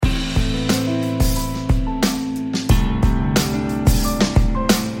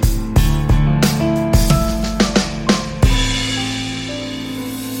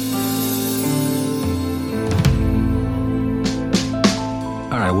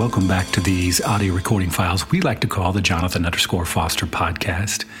welcome back to these audio recording files we like to call the Jonathan_Foster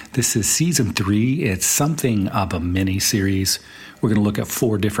podcast. This is season 3. It's something of a mini-series. We're going to look at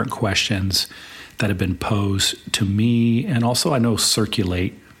 4 different questions that have been posed to me and also I know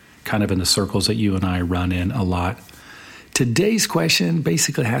circulate kind of in the circles that you and I run in a lot. Today's question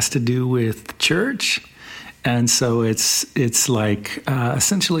basically has to do with church. And so it's like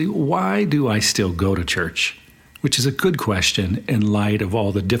essentially, why do I still go to church? Which is a good question in light of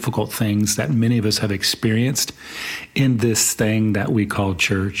all the difficult things that many of us have experienced in this thing that we call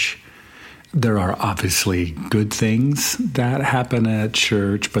church. There are obviously good things that happen at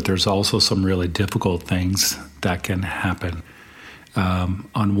church, but there's also some really difficult things that can happen.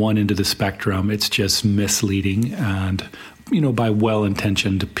 On one end of the spectrum, it's just misleading and, by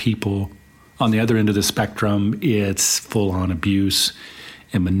well-intentioned people. On the other end of the spectrum, it's full-on abuse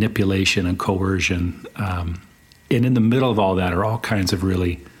and manipulation and coercion. And in the middle of all that are all kinds of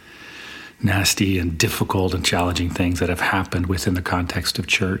really nasty and difficult and challenging things that have happened within the context of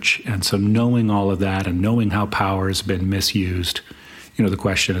church. And so knowing all of that and knowing how power has been misused, the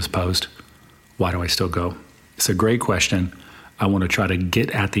question is posed, why do I still go? It's a great question. I want to try to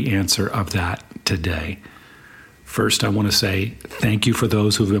get at the answer of that today. First, I want to say thank you for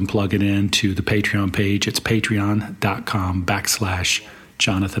those who've been plugging in to the Patreon page. It's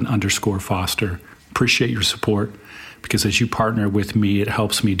patreon.com/Jonathan_Foster. Appreciate your support because as you partner with me, it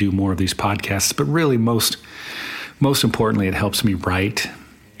helps me do more of these podcasts. But really, most importantly, it helps me write.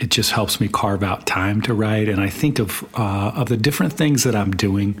 It just helps me carve out time to write. And I think of the different things that I'm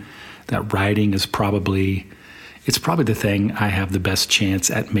doing, that writing is probably the thing I have the best chance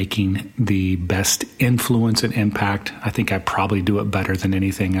at making the best influence and impact. I think I probably do it better than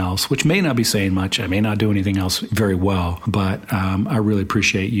anything else, which may not be saying much. I may not do anything else very well, but I really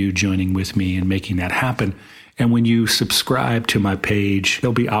appreciate you joining with me and making that happen. And when you subscribe to my page,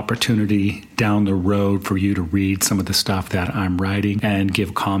 there'll be opportunity down the road for you to read some of the stuff that I'm writing and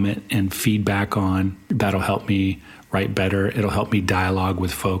give comment and feedback on. That'll help me write better. It'll help me dialogue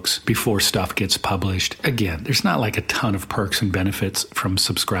with folks before stuff gets published. Again, there's not like a ton of perks and benefits from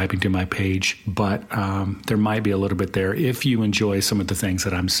subscribing to my page, but there might be a little bit there if you enjoy some of the things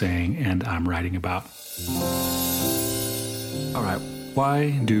that I'm saying and I'm writing about. All right,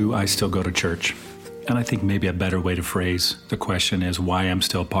 why do I still go to church? And I think maybe a better way to phrase the question is why I'm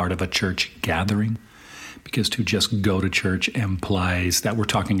still part of a church gathering. Because to just go to church implies that we're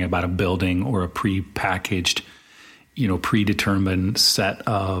talking about a building or a prepackaged predetermined set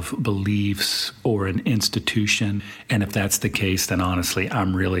of beliefs or an institution. And if that's the case, then honestly,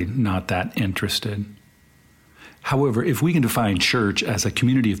 I'm really not that interested. However, if we can define church as a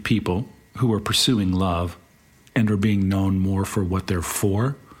community of people who are pursuing love and are being known more for what they're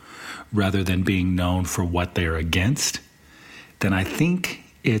for rather than being known for what they're against, then I think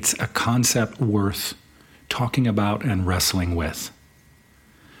it's a concept worth talking about and wrestling with.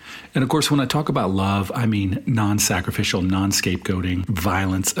 And of course, when I talk about love, I mean non-sacrificial, non-scapegoating,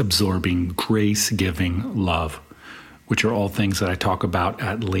 violence-absorbing, grace-giving love, which are all things that I talk about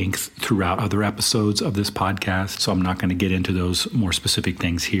at length throughout other episodes of this podcast. So I'm not going to get into those more specific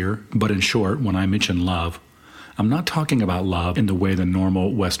things here. But in short, when I mention love, I'm not talking about love in the way the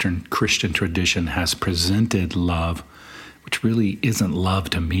normal Western Christian tradition has presented love, which really isn't love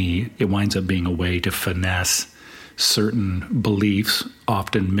to me. It winds up being a way to finesse certain beliefs,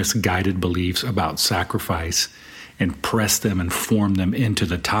 often misguided beliefs about sacrifice, and press them and form them into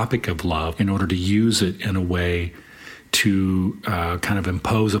the topic of love in order to use it in a way to kind of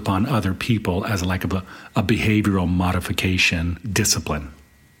impose upon other people as like a behavioral modification discipline.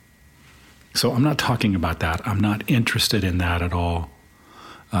 So I'm not talking about that. I'm not interested in that at all.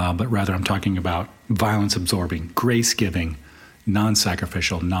 But rather I'm talking about violence-absorbing, grace-giving,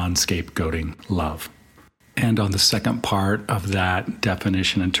 non-sacrificial, non-scapegoating love. And on the second part of that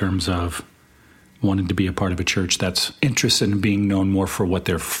definition in terms of wanting to be a part of a church that's interested in being known more for what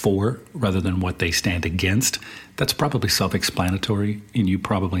they're for rather than what they stand against, that's probably self-explanatory, and you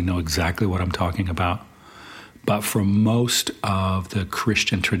probably know exactly what I'm talking about. But for most of the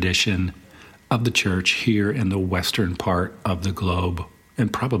Christian tradition of the church here in the western part of the globe,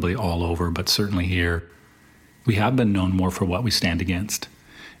 and probably all over, but certainly here, we have been known more for what we stand against.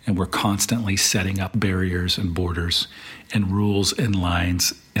 And we're constantly setting up barriers and borders and rules and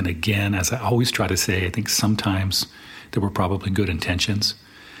lines. And again, as I always try to say, I think sometimes there were probably good intentions,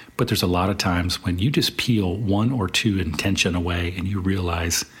 but there's a lot of times when you just peel one or two intention away and you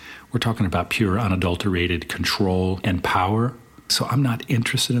realize we're talking about pure, unadulterated control and power. So I'm not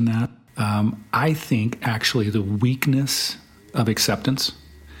interested in that. I think actually the weakness of acceptance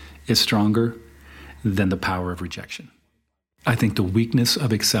is stronger than the power of rejection. I think the weakness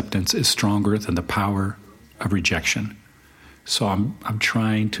of acceptance is stronger than the power of rejection. So I'm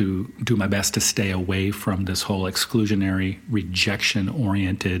trying to do my best to stay away from this whole exclusionary,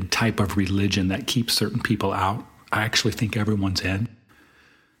 rejection-oriented type of religion that keeps certain people out. I actually think everyone's in.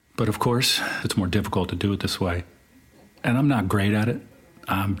 But of course, it's more difficult to do it this way. And I'm not great at it.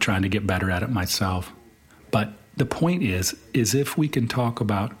 I'm trying to get better at it myself. But the point is if we can talk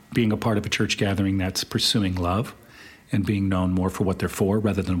about being a part of a church gathering that's pursuing love and being known more for what they're for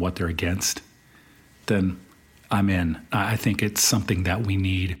rather than what they're against, then I'm in. I think it's something that we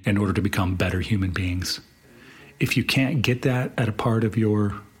need in order to become better human beings. If you can't get that at a part of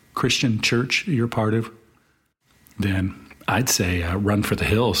your Christian church you're part of, then I'd say run for the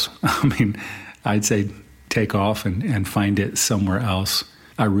hills. I'd say take off and find it somewhere else.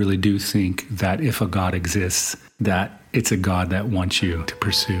 I really do think that if a God exists, that it's a God that wants you to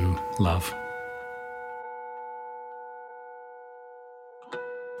pursue love.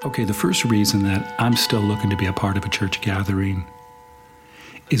 Okay, the first reason that I'm still looking to be a part of a church gathering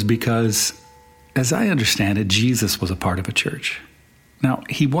is because, as I understand it, Jesus was a part of a church. Now,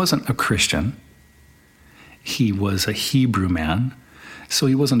 he wasn't a Christian. He was a Hebrew man, so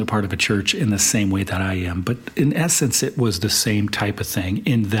he wasn't a part of a church in the same way that I am. But in essence, it was the same type of thing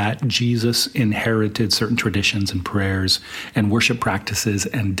in that Jesus inherited certain traditions and prayers and worship practices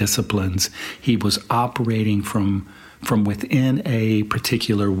and disciplines. He was operating from within a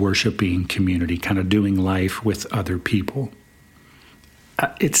particular worshiping community, kind of doing life with other people.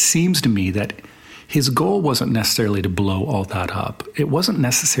 It seems to me that his goal wasn't necessarily to blow all that up. It wasn't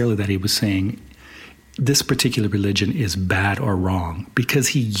necessarily that he was saying this particular religion is bad or wrong, because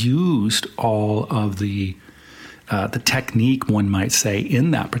he used all of the technique, one might say,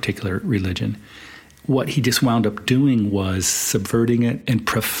 in that particular religion. What he just wound up doing was subverting it and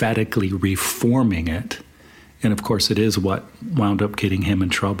prophetically reforming it. And of course, it is what wound up getting him in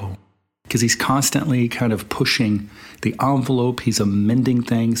trouble, because he's constantly kind of pushing the envelope. He's amending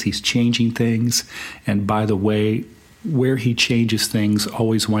things. He's changing things. And by the way, where he changes things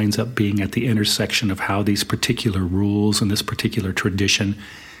always winds up being at the intersection of how these particular rules and this particular tradition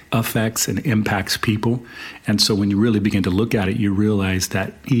affects and impacts people. And so when you really begin to look at it, you realize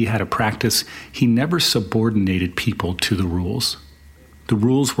that he had a practice. He never subordinated people to the rules. The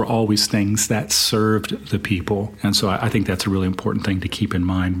rules were always things that served the people. And so I think that's a really important thing to keep in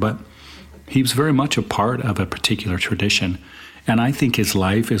mind. But he was very much a part of a particular tradition. And I think his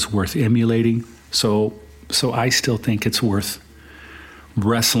life is worth emulating. So I still think it's worth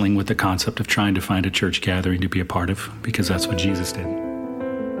wrestling with the concept of trying to find a church gathering to be a part of, because that's what Jesus did.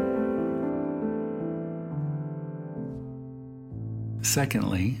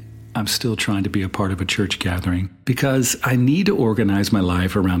 Secondly, I'm still trying to be a part of a church gathering because I need to organize my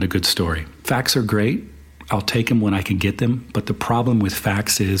life around a good story. Facts are great. I'll take them when I can get them. But the problem with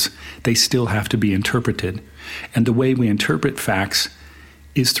facts is they still have to be interpreted. And the way we interpret facts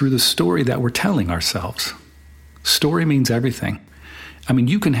is through the story that we're telling ourselves. Story means everything. I mean,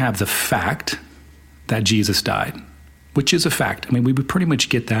 you can have the fact that Jesus died, which is a fact. I mean, we would pretty much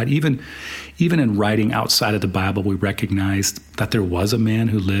get that. Even in writing outside of the Bible, we recognize that there was a man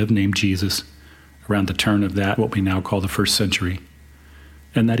who lived named Jesus around the turn of that, what we now call the first century,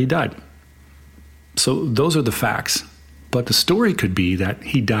 and that he died. So those are the facts. But the story could be that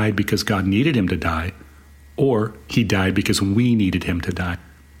he died because God needed him to die, or he died because we needed him to die.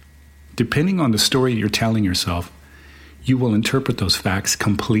 Depending on the story you're telling yourself, you will interpret those facts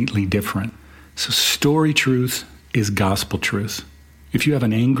completely different. So story truth is gospel truth. If you have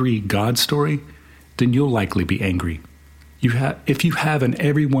an angry God story, then you'll likely be angry. If you have an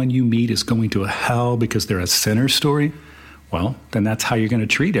everyone you meet is going to hell because they're a sinner story, well, then that's how you're going to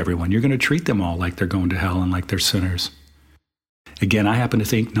treat everyone. You're going to treat them all like they're going to hell and like they're sinners. Again, I happen to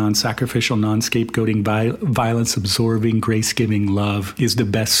think non-sacrificial, non-scapegoating, violence-absorbing, grace-giving love is the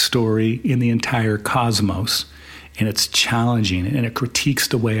best story in the entire cosmos. And it's challenging, and it critiques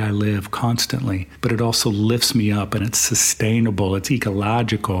the way I live constantly. But it also lifts me up, and it's sustainable, it's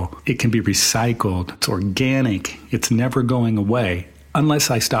ecological, it can be recycled, it's organic, it's never going away,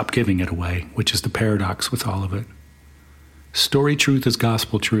 unless I stop giving it away, which is the paradox with all of it. Story truth is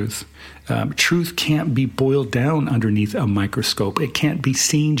gospel truth. Truth can't be boiled down underneath a microscope. It can't be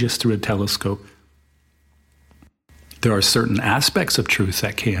seen just through a telescope. There are certain aspects of truth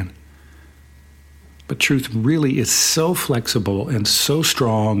that can. But truth really is so flexible and so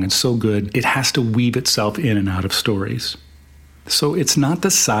strong and so good, it has to weave itself in and out of stories. So it's not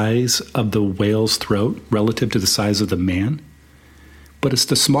the size of the whale's throat relative to the size of the man, but it's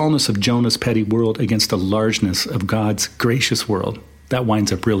the smallness of Jonah's petty world against the largeness of God's gracious world that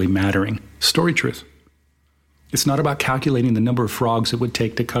winds up really mattering. Story truth. It's not about calculating the number of frogs it would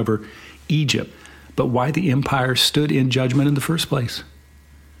take to cover Egypt, but why the empire stood in judgment in the first place.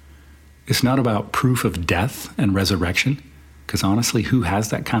 It's not about proof of death and resurrection, because honestly, who has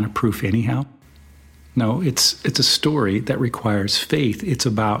that kind of proof anyhow? No, it's a story that requires faith. It's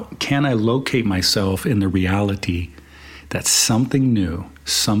about, can I locate myself in the reality that something new,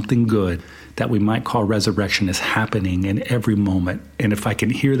 something good, that we might call resurrection is happening in every moment. And if I can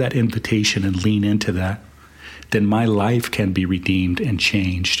hear that invitation and lean into that, then my life can be redeemed and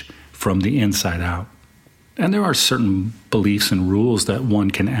changed from the inside out. And there are certain beliefs and rules that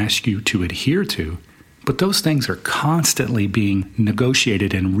one can ask you to adhere to, but those things are constantly being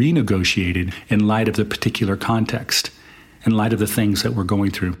negotiated and renegotiated in light of the particular context, in light of the things that we're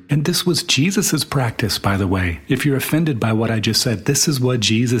going through. And this was Jesus's practice, by the way. If you're offended by what I just said, this is what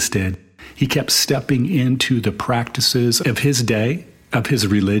Jesus did. He kept stepping into the practices of his day, of his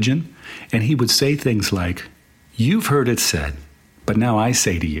religion, and he would say things like, "You've heard it said, but now I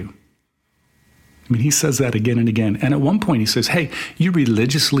say to you." I mean, he says that again and again. And at one point he says, hey, you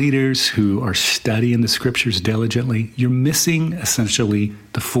religious leaders who are studying the scriptures diligently, you're missing essentially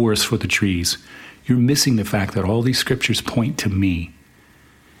the forest for the trees. You're missing the fact that all these scriptures point to me.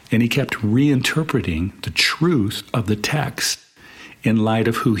 And he kept reinterpreting the truth of the text in light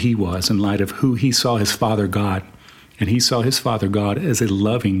of who he was, in light of who he saw his Father God. And he saw his Father God as a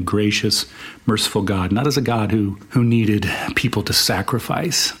loving, gracious, merciful God, not as a God who needed people to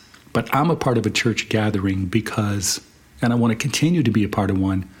sacrifice. But I'm a part of a church gathering because, and I want to continue to be a part of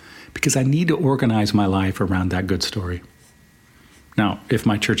one, because I need to organize my life around that good story. Now, if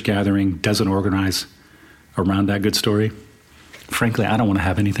my church gathering doesn't organize around that good story, frankly, I don't want to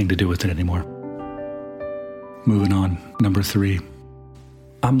have anything to do with it anymore. Moving on, number 3.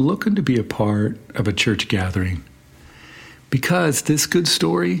 I'm looking to be a part of a church gathering because this good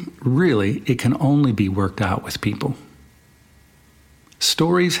story, really, it can only be worked out with people.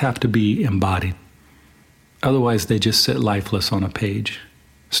 Stories have to be embodied. Otherwise, they just sit lifeless on a page.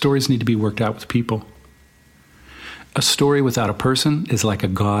 Stories need to be worked out with people. A story without a person is like a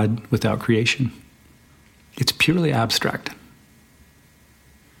God without creation. It's purely abstract.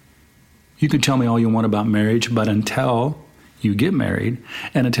 You can tell me all you want about marriage, but until you get married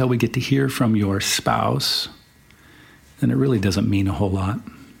and until we get to hear from your spouse, then it really doesn't mean a whole lot.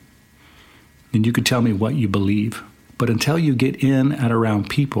 And you can tell me what you believe. But until you get in and around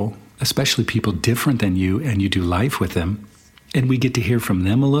people, especially people different than you, and you do life with them, and we get to hear from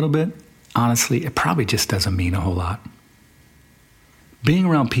them a little bit, honestly, it probably just doesn't mean a whole lot. Being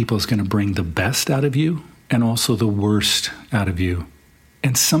around people is going to bring the best out of you and also the worst out of you.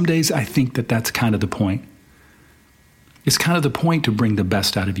 And some days I think that that's kind of the point. It's kind of the point to bring the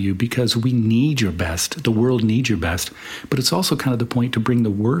best out of you because we need your best. The world needs your best. But it's also kind of the point to bring the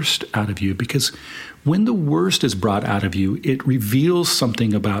worst out of you because when the worst is brought out of you, it reveals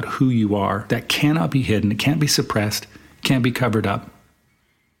something about who you are that cannot be hidden, it can't be suppressed, can't be covered up.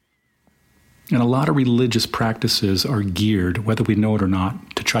 And a lot of religious practices are geared, whether we know it or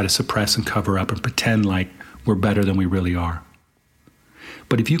not, to try to suppress and cover up and pretend like we're better than we really are.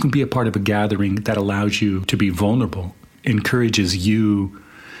 But if you can be a part of a gathering that allows you to be vulnerable, encourages you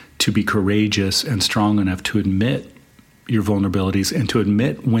to be courageous and strong enough to admit your vulnerabilities and to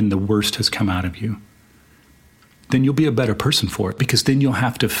admit when the worst has come out of you, then you'll be a better person for it because then you'll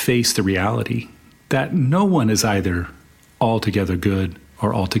have to face the reality that no one is either altogether good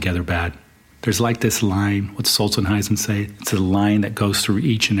or altogether bad. There's like this line, what Solzhenitsyn say, it's a line that goes through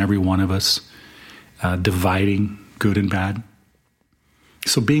each and every one of us, dividing good and bad.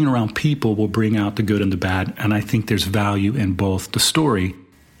 So being around people will bring out the good and the bad, and I think there's value in both. The story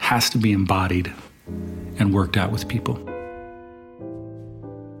has to be embodied and worked out with people.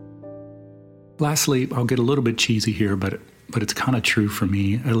 Lastly, I'll get a little bit cheesy here, but it's kind of true for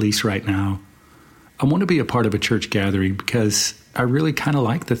me, at least right now. I want to be a part of a church gathering because I really kind of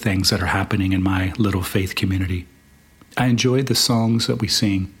like the things that are happening in my little faith community. I enjoy the songs that we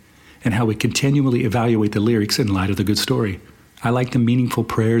sing and how we continually evaluate the lyrics in light of the good story. I like the meaningful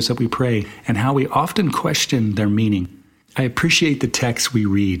prayers that we pray and how we often question their meaning. I appreciate the texts we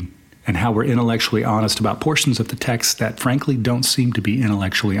read and how we're intellectually honest about portions of the text that frankly don't seem to be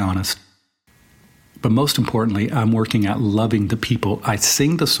intellectually honest. But most importantly, I'm working at loving the people I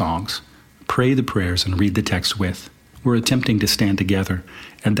sing the songs, pray the prayers, and read the text with. We're attempting to stand together.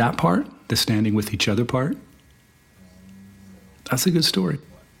 And that part, the standing with each other part, that's a good story.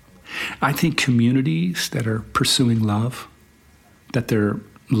 I think communities that are pursuing love, that they're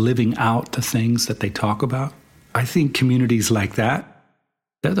living out the things that they talk about, I think communities like that,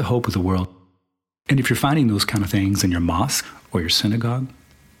 they're the hope of the world. And if you're finding those kind of things in your mosque or your synagogue,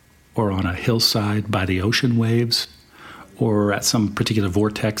 or on a hillside by the ocean waves or at some particular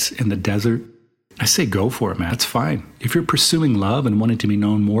vortex in the desert, I say go for it, man. It's fine. If you're pursuing love and wanting to be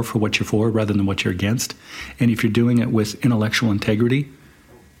known more for what you're for rather than what you're against, and if you're doing it with intellectual integrity,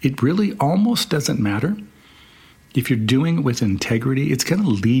 it really almost doesn't matter. If you're doing it with integrity, it's going to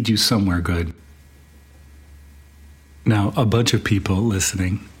lead you somewhere good. Now, a bunch of people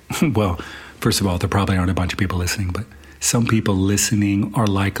listening, well, first of all, there probably aren't a bunch of people listening, but some people listening are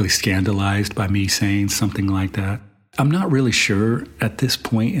likely scandalized by me saying something like that. I'm not really sure at this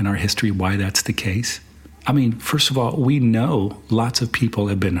point in our history why that's the case. I mean, first of all, we know lots of people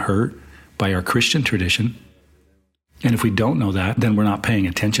have been hurt by our Christian tradition. And if we don't know that, then we're not paying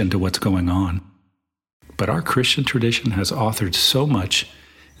attention to what's going on. But our Christian tradition has authored so much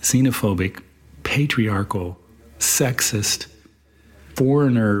xenophobic, patriarchal, sexist,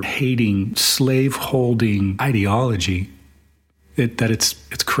 foreigner-hating, slave-holding ideology that it's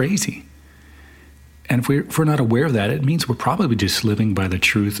crazy. And if we're not aware of that, it means we're probably just living by the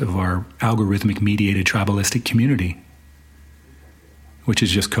truth of our algorithmic-mediated tribalistic community, which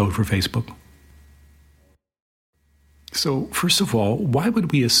is just code for Facebook. So, first of all, why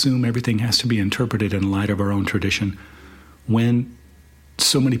would we assume everything has to be interpreted in light of our own tradition when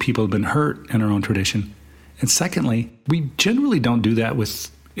so many people have been hurt in our own tradition? And secondly, we generally don't do that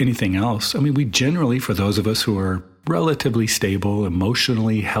with anything else. I mean, we generally, for those of us who are relatively stable,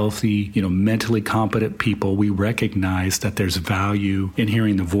 emotionally healthy, mentally competent people, we recognize that there's value in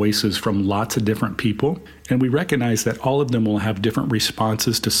hearing the voices from lots of different people. And we recognize that all of them will have different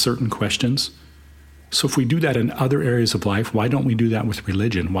responses to certain questions. So if we do that in other areas of life, why don't we do that with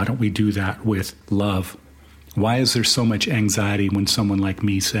religion? Why don't we do that with love? Why is there so much anxiety when someone like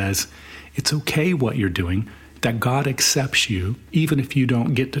me says, it's okay what you're doing, that God accepts you, even if you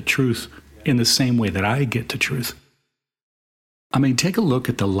don't get to truth in the same way that I get to truth? I mean, take a look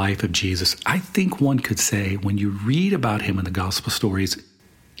at the life of Jesus. I think one could say when you read about him in the gospel stories,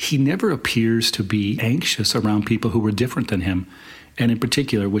 he never appears to be anxious around people who were different than him. And in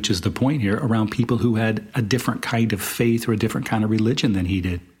particular, which is the point here, around people who had a different kind of faith or a different kind of religion than he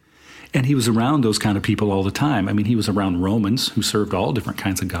did. And he was around those kind of people all the time. I mean, he was around Romans who served all different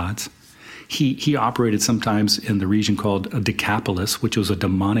kinds of gods. He operated sometimes in the region called a Decapolis, which was a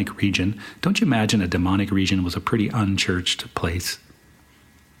demonic region. Don't you imagine a demonic region was a pretty unchurched place?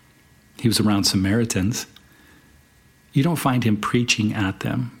 He was around Samaritans. You don't find him preaching at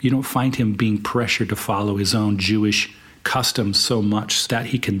them. You don't find him being pressured to follow his own Jewish customs so much that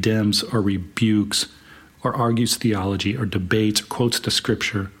he condemns or rebukes or argues theology or debates or quotes the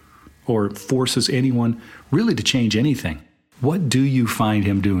scripture or forces anyone really to change anything. What do you find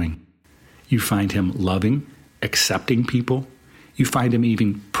him doing? You find him loving, accepting people. You find him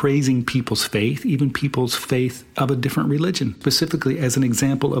even praising people's faith, even people's faith of a different religion, specifically as an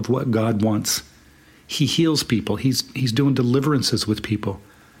example of what God wants. He heals people. He's doing deliverances with people.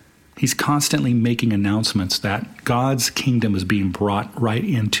 He's constantly making announcements that God's kingdom is being brought right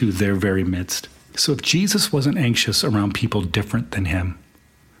into their very midst. So if Jesus wasn't anxious around people different than him,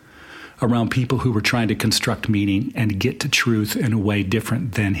 around people who were trying to construct meaning and get to truth in a way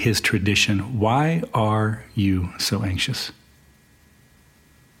different than his tradition, why are you so anxious?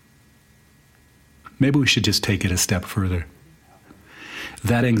 Maybe we should just take it a step further.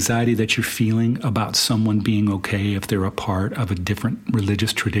 That anxiety that you're feeling about someone being okay if they're a part of a different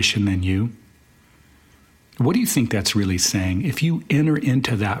religious tradition than you, what do you think that's really saying? If you enter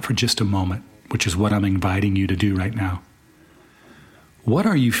into that for just a moment, which is what I'm inviting you to do right now, what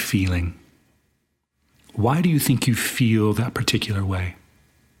are you feeling? Why do you think you feel that particular way?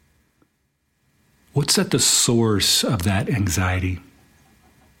 What's at the source of that anxiety?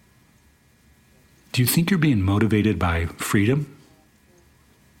 Do you think you're being motivated by freedom?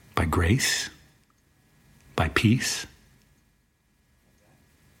 By grace? By peace?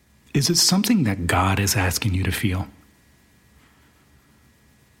 Is it something that God is asking you to feel?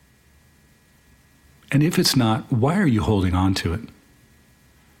 And if it's not, why are you holding on to it?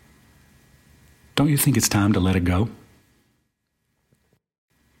 Don't you think it's time to let it go?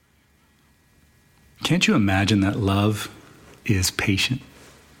 Can't you imagine that love is patient?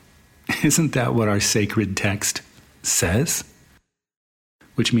 Isn't that what our sacred text says?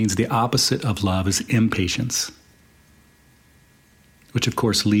 Which means the opposite of love is impatience, which of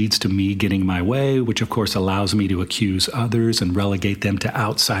course leads to me getting my way, which of course allows me to accuse others and relegate them to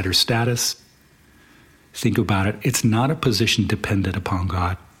outsider status. Think about it. It's not a position dependent upon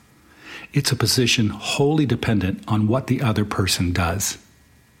God. It's a position wholly dependent on what the other person does.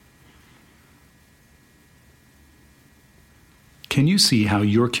 Can you see how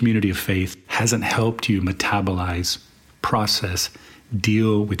your community of faith hasn't helped you metabolize, process,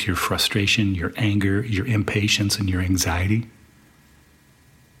 deal with your frustration, your anger, your impatience, and your anxiety?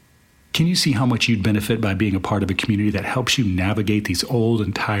 Can you see how much you'd benefit by being a part of a community that helps you navigate these old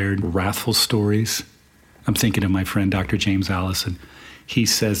and tired, wrathful stories? I'm thinking of my friend, Dr. James Allison. He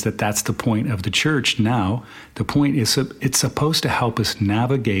says that that's the point of the church now. The point is it's supposed to help us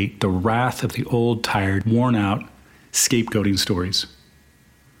navigate the wrath of the old, tired, worn out, scapegoating stories.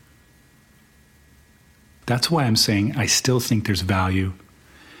 That's why I'm saying I still think there's value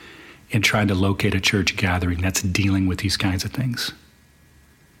in trying to locate a church gathering that's dealing with these kinds of things.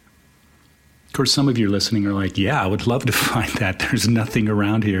 Of course, some of you listening are like, yeah, I would love to find that. There's nothing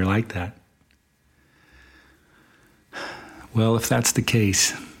around here like that. Well, if that's the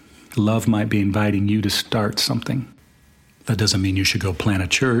case, love might be inviting you to start something. That doesn't mean you should go plant a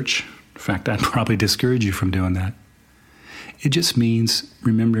church. In fact, I'd probably discourage you from doing that. It just means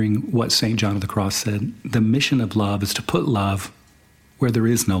remembering what St. John of the Cross said. The mission of love is to put love where there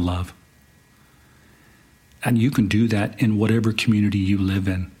is no love. And you can do that in whatever community you live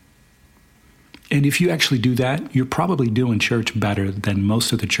in. And if you actually do that, you're probably doing church better than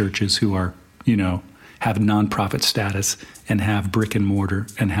most of the churches who are, have nonprofit status and have brick and mortar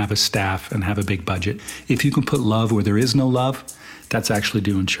and have a staff and have a big budget. If you can put love where there is no love, that's actually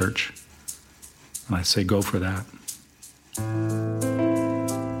doing church. And I say go for that.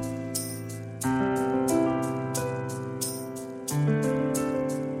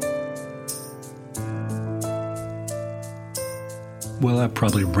 Well, I've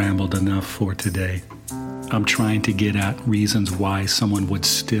probably rambled enough for today. I'm trying to get at reasons why someone would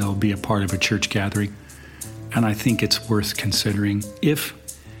still be a part of a church gathering. And I think it's worth considering. If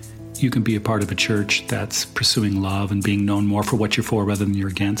you can be a part of a church that's pursuing love and being known more for what you're for rather than you're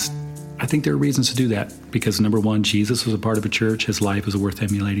against, I think there are reasons to do that. Because number one, Jesus was a part of a church. His life is worth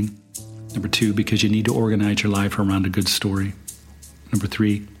emulating. Number two, because you need to organize your life around a good story. Number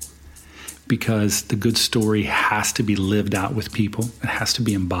three, because the good story has to be lived out with people. It has to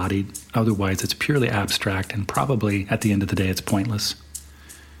be embodied. Otherwise, it's purely abstract, and probably at the end of the day, it's pointless.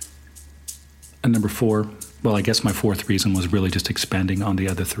 And number four, well, I guess my fourth reason was really just expanding on the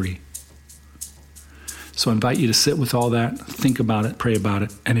other three. So I invite you to sit with all that, think about it, pray about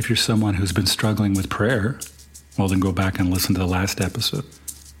it. And if you're someone who's been struggling with prayer, well, then go back and listen to the last episode.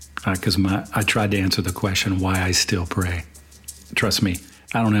 Because I tried to answer the question why I still pray. Trust me,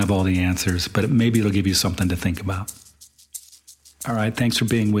 I don't have all the answers, but maybe it'll give you something to think about. All right, thanks for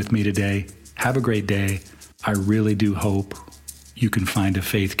being with me today. Have a great day. I really do hope you can find a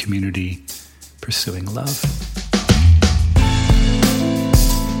faith community pursuing love.